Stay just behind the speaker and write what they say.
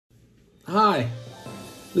Hi,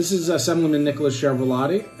 this is Assemblyman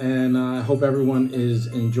Chiaravalloti, and I hope everyone is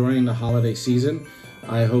enjoying the holiday season.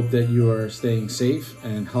 I hope that you are staying safe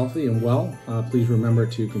and healthy and well. Please remember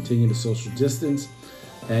to continue to social distance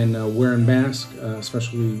and wear a mask,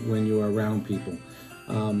 especially when you are around people.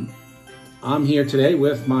 I'm here today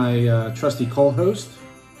with my trusty co-host,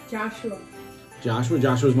 Joshua. Joshua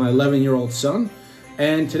is my 11-year-old son,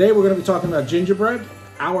 and today we're going to be talking about Gingerbread.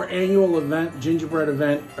 Our annual event, Gingerbread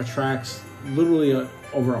event, attracts literally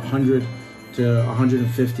over 100 to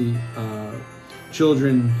 150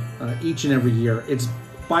 children each and every year. It's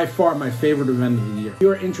by far my favorite event of the year. If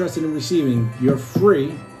you're interested in receiving your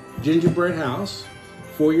free gingerbread house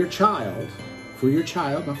for your child, not for you,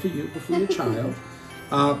 but for your child,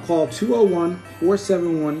 call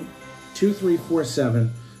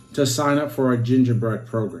 201-471-2347 to sign up for our gingerbread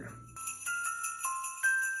program.